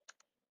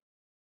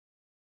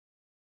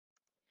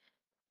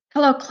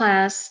Hello,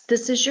 class.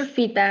 This is your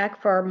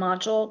feedback for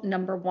module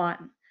number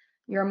 1.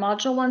 Your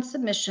module 1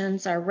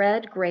 submissions are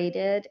read,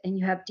 graded, and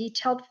you have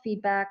detailed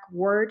feedback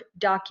Word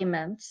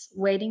documents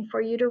waiting for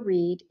you to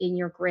read in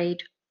your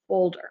grade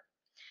folder.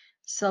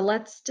 So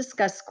let's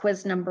discuss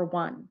quiz number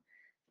 1.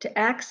 To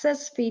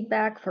access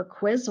feedback for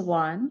quiz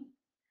 1,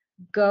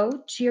 go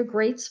to your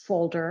grades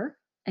folder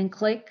and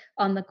click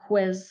on the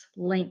quiz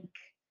link.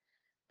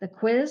 The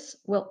quiz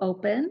will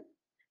open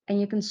and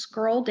you can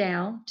scroll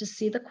down to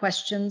see the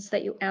questions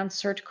that you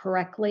answered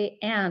correctly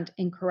and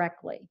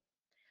incorrectly.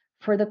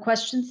 For the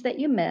questions that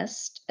you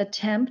missed,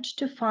 attempt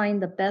to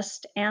find the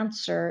best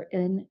answer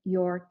in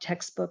your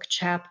textbook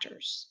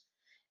chapters.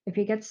 If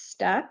you get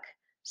stuck,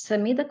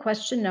 send me the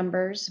question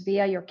numbers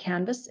via your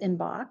Canvas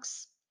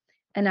inbox,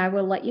 and I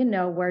will let you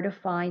know where to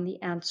find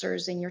the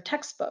answers in your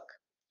textbook.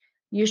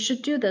 You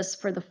should do this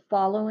for the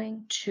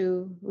following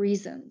 2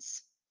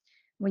 reasons.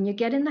 When you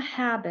get in the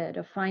habit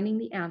of finding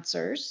the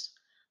answers,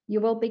 you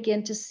will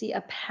begin to see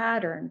a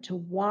pattern to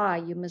why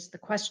you missed the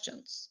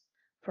questions.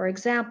 For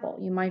example,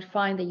 you might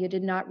find that you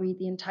did not read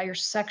the entire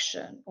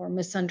section or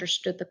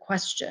misunderstood the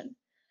question.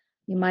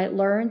 You might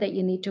learn that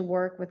you need to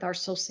work with our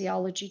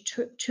sociology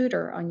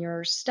tutor on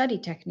your study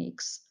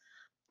techniques.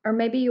 Or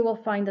maybe you will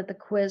find that the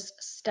quiz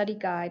study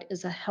guide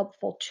is a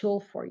helpful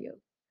tool for you.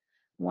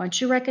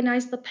 Once you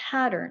recognize the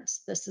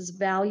patterns, this is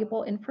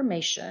valuable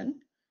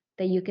information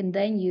that you can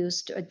then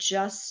use to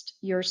adjust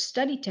your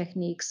study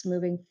techniques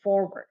moving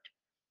forward.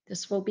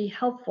 This will be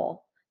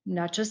helpful,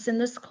 not just in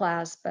this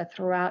class, but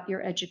throughout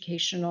your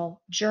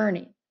educational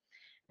journey.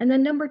 And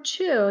then number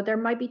 2, there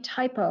might be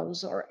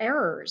typos or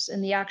errors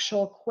in the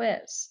actual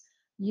quiz.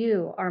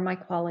 You are my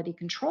quality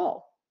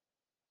control.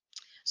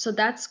 So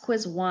that's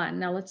quiz 1.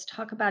 Now let's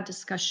talk about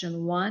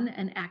discussion 1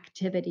 and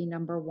activity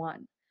number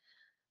 1.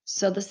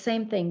 So the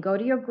same thing, go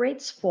to your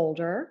grades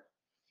folder,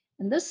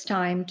 and this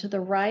time to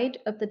the right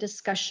of the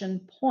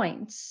discussion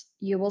points,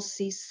 you will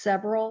see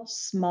several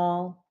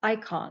small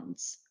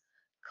icons.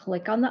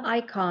 Click on the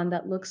icon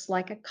that looks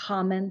like a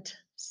comment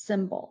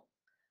symbol.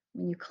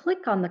 When you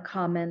click on the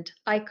comment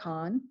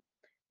icon,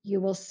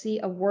 you will see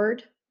a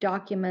Word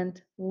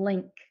document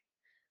link.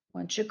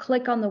 Once you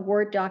click on the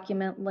Word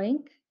document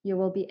link, you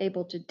will be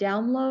able to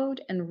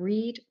download and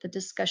read the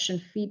discussion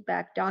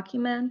feedback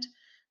document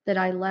that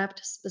I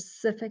left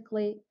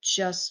specifically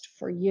just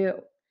for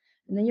you.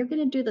 And then you're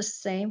going to do the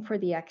same for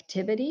the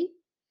activity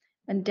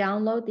and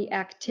download the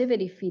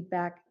activity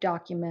feedback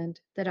document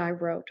that I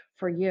wrote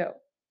for you.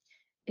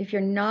 If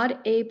you're not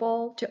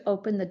able to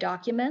open the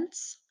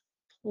documents,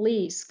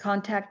 please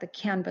contact the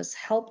Canvas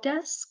Help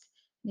Desk.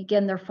 And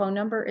again, their phone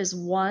number is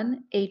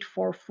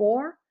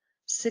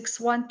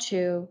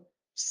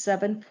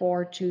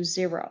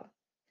 1-844-612-7420.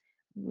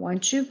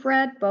 Once you've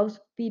read both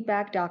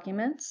feedback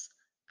documents,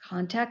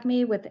 contact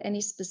me with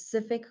any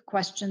specific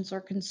questions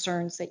or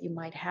concerns that you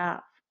might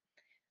have.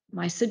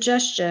 My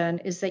suggestion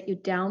is that you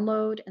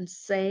download and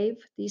save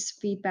these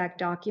feedback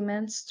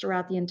documents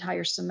throughout the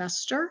entire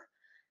semester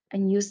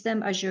and use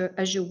them as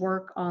you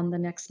work on the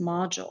next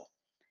module.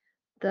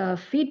 The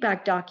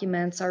feedback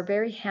documents are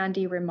very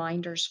handy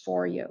reminders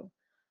for you.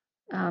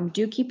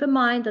 Do keep in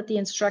mind that the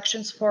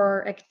instructions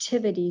for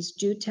activities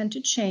do tend to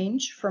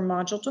change from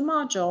module to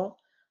module,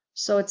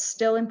 so it's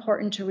still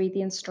important to read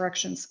the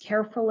instructions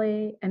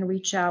carefully and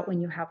reach out when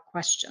you have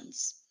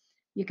questions.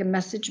 You can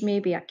message me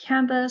via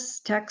Canvas,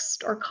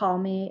 text, or call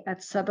me at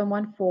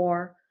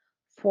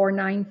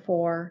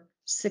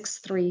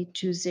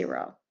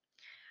 714-494-6320.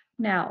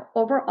 Now,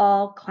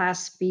 overall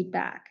class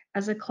feedback.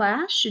 As a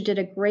class, you did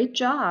a great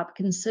job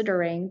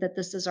considering that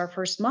this is our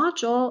first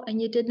module and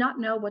you did not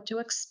know what to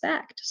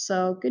expect.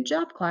 So, good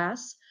job,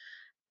 class.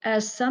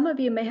 As some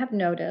of you may have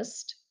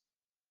noticed,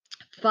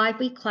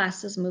 5-week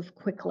classes move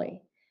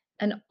quickly,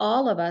 and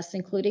all of us,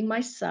 including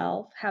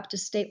myself, have to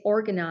stay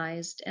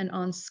organized and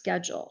on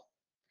schedule.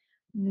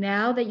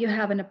 Now that you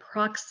have an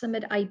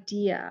approximate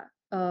idea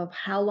of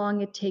how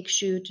long it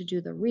takes you to do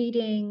the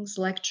readings,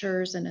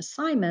 lectures, and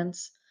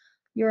assignments,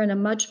 you're in a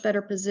much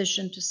better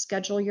position to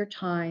schedule your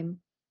time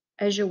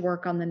as you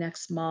work on the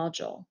next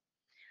module.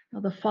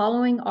 Now, the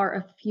following are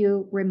a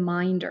few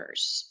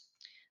reminders.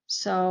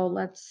 So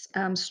let's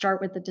start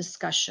with the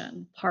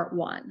discussion, part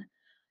 1.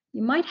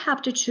 You might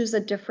have to choose a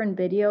different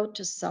video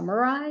to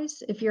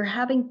summarize if you're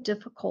having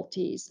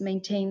difficulties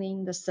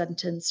maintaining the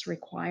sentence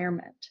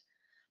requirement.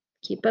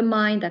 Keep in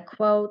mind that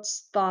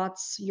quotes,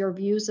 thoughts, your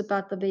views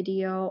about the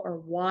video, or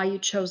why you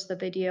chose the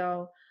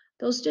video,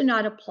 those do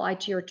not apply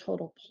to your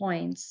total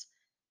points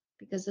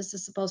because this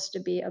is supposed to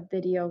be a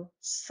video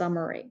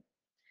summary.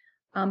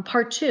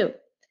 Part 2,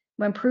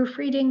 when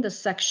proofreading the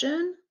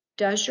section,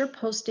 does your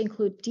post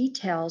include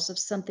details of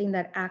something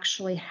that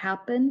actually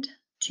happened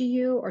to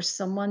you or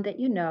someone that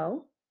you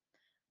know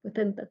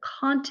within the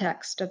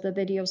context of the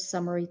video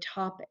summary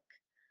topic?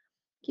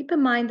 Keep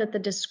in mind that the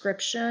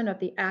description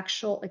of the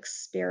actual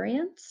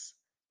experience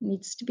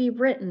needs to be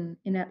written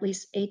in at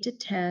least 8 to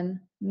 10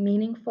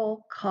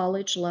 meaningful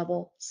college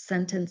level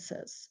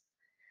sentences.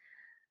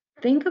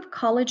 Think of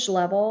college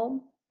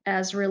level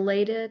as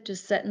related to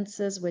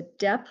sentences with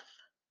depth,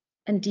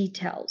 and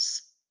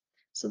details.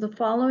 So the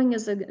following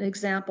is an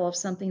example of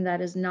something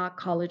that is not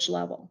college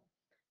level.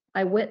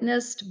 I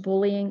witnessed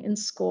bullying in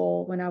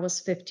school when I was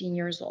 15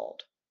 years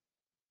old.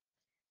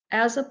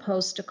 As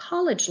opposed to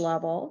college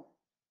level,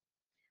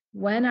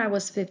 when I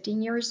was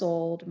 15 years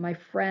old, my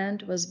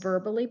friend was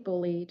verbally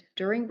bullied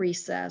during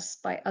recess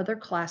by other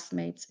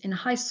classmates in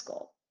high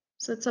school.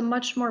 So it's a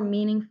much more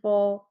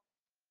meaningful,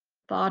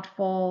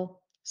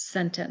 thoughtful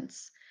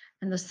sentence.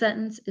 And the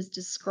sentence is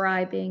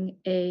describing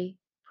a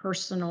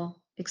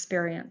personal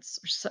experience,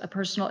 or a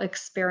personal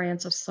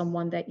experience of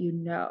someone that you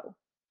know.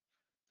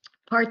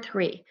 Part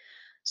 3.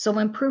 So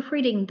when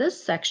proofreading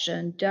this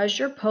section, does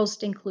your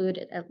post include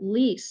at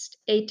least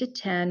 8 to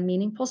 10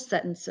 meaningful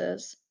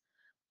sentences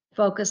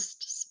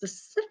focused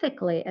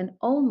specifically and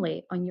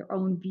only on your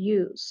own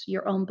views,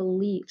 your own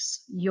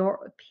beliefs,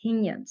 your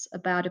opinions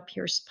about a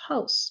peer's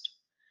post?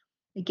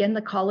 Again,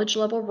 the college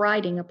level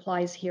writing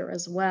applies here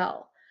as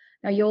well.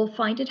 Now, you'll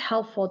find it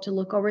helpful to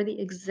look over the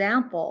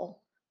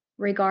example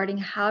regarding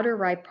how to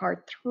write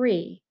part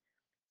 3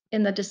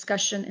 in the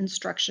discussion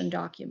instruction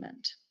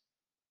document.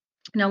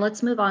 Now,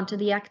 let's move on to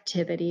the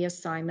activity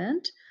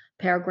assignment.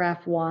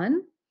 Paragraph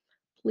 1.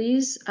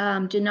 Please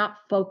do not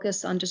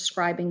focus on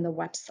describing the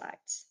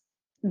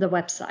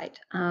website,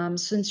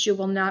 since you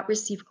will not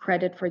receive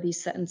credit for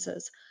these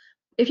sentences.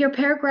 If your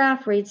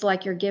paragraph reads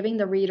like you're giving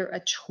the reader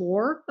a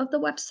tour of the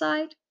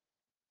website,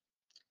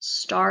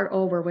 start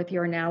over with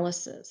your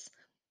analysis.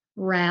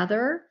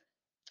 Rather,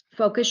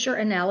 focus your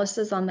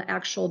analysis on the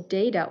actual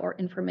data or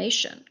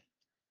information.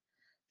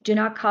 Do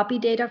not copy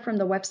data from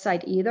the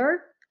website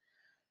either.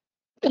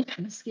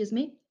 Excuse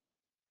me.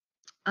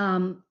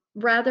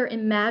 Rather,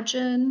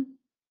 imagine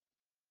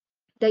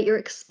that you're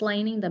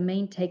explaining the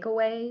main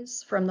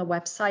takeaways from the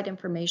website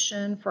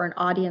information for an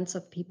audience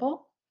of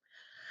people.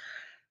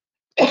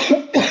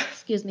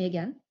 Excuse me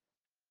again.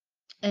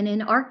 And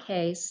in our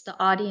case, the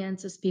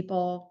audience is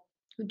people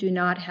who do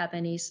not have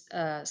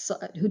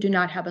who do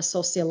not have a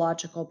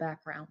sociological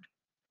background.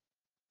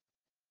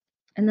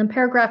 And then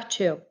paragraph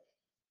 2.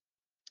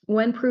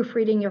 When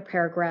proofreading your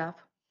paragraph,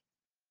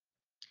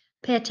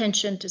 pay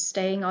attention to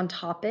staying on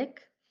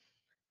topic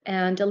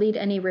and delete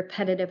any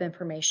repetitive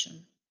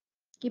information.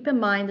 Keep in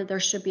mind that there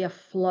should be a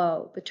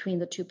flow between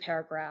the two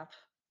paragraphs,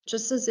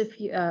 just as if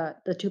you,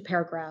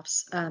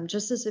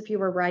 just as if you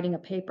were writing a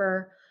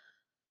paper,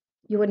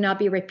 you would not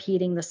be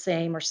repeating the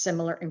same or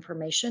similar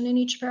information in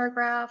each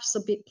paragraph.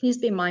 So please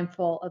be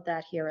mindful of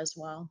that here as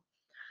well.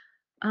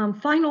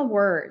 Final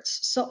words.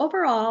 So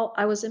overall,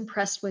 I was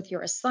impressed with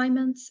your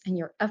assignments and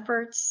your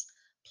efforts.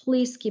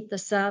 Please keep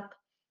this up.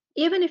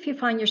 Even if you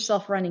find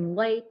yourself running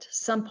late,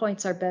 some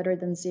points are better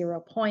than 0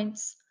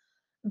 points.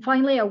 And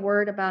finally, a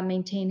word about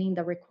maintaining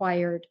the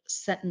required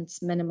sentence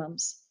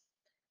minimums.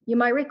 You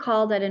might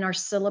recall that in our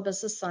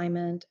syllabus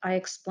assignment, I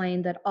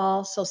explained that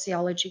all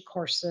sociology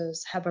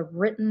courses have a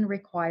written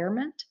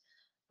requirement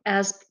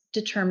as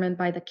determined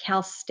by the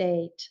Cal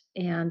State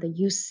and the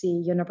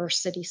UC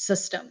University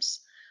systems.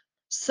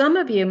 Some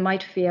of you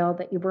might feel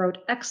that you wrote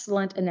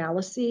excellent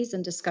analyses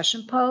and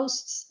discussion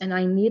posts, and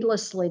I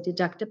needlessly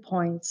deducted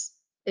points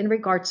in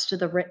regards to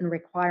the written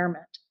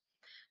requirement.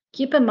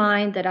 Keep in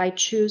mind that I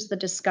choose the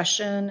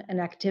discussion and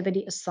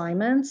activity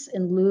assignments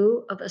in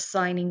lieu of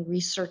assigning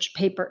research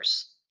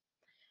papers.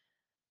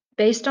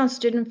 Based on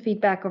student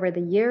feedback over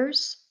the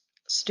years,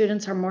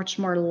 students are much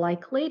more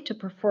likely to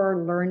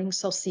prefer learning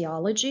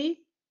sociology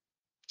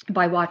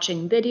by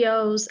watching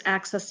videos,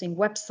 accessing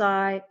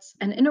websites,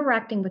 and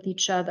interacting with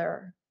each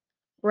other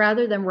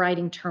rather than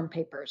writing term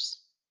papers.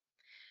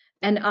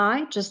 And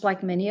I, just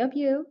like many of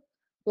you,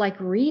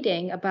 like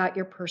reading about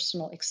your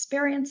personal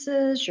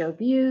experiences, your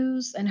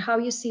views, and how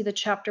you see the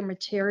chapter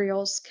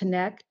materials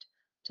connect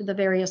to the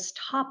various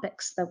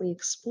topics that we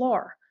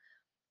explore.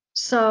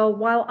 So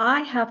while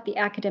I have the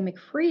academic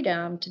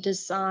freedom to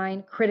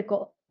design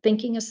critical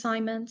thinking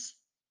assignments,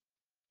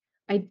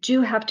 I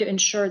do have to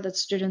ensure that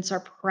students are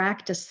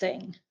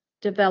practicing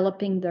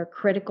developing their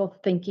critical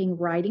thinking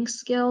writing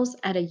skills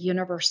at a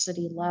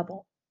university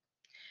level,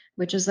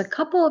 which is a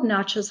couple of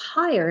notches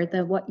higher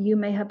than what you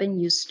may have been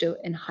used to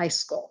in high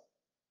school.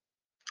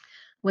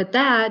 With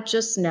that,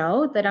 just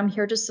know that I'm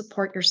here to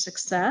support your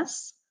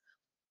success,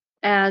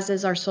 as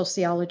is our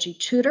sociology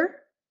tutor.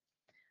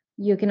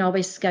 You can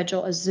always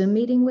schedule a Zoom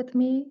meeting with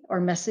me or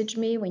message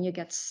me when you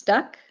get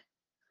stuck.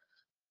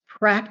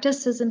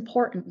 Practice is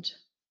important.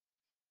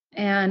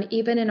 And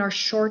even in our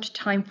short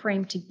time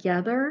frame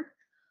together,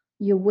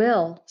 you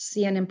will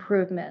see an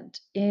improvement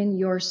in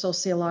your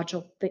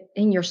sociological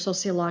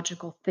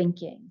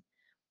thinking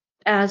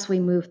as we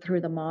move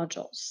through the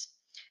modules.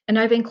 And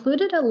I've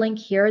included a link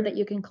here that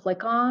you can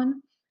click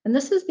on. And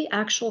this is the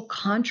actual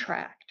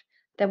contract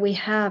that we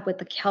have with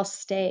the Cal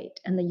State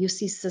and the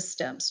UC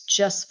systems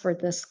just for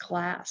this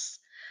class.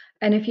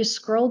 And if you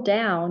scroll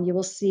down, you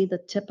will see the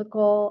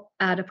typical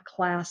out of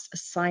class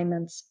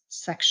assignments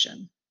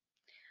section.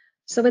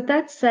 So with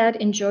that said,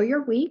 enjoy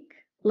your week.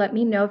 Let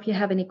me know if you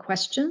have any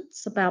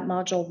questions about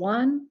Module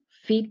 1,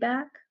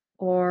 feedback,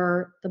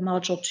 or the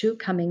Module 2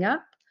 coming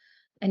up.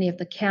 any of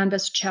the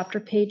Canvas chapter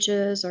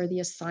pages or the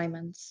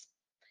assignments.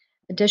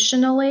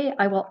 Additionally,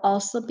 I will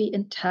also be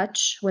in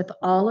touch with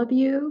all of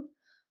you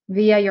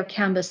via your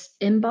Canvas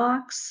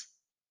inbox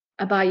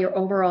about your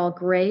overall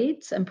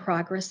grades and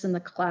progress in the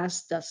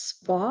class thus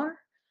far.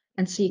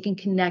 And so you can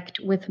connect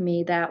with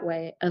me that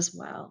way as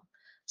well.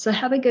 So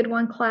have a good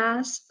one,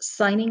 class.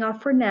 Signing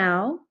off for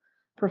now,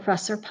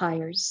 Professor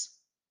Pyers.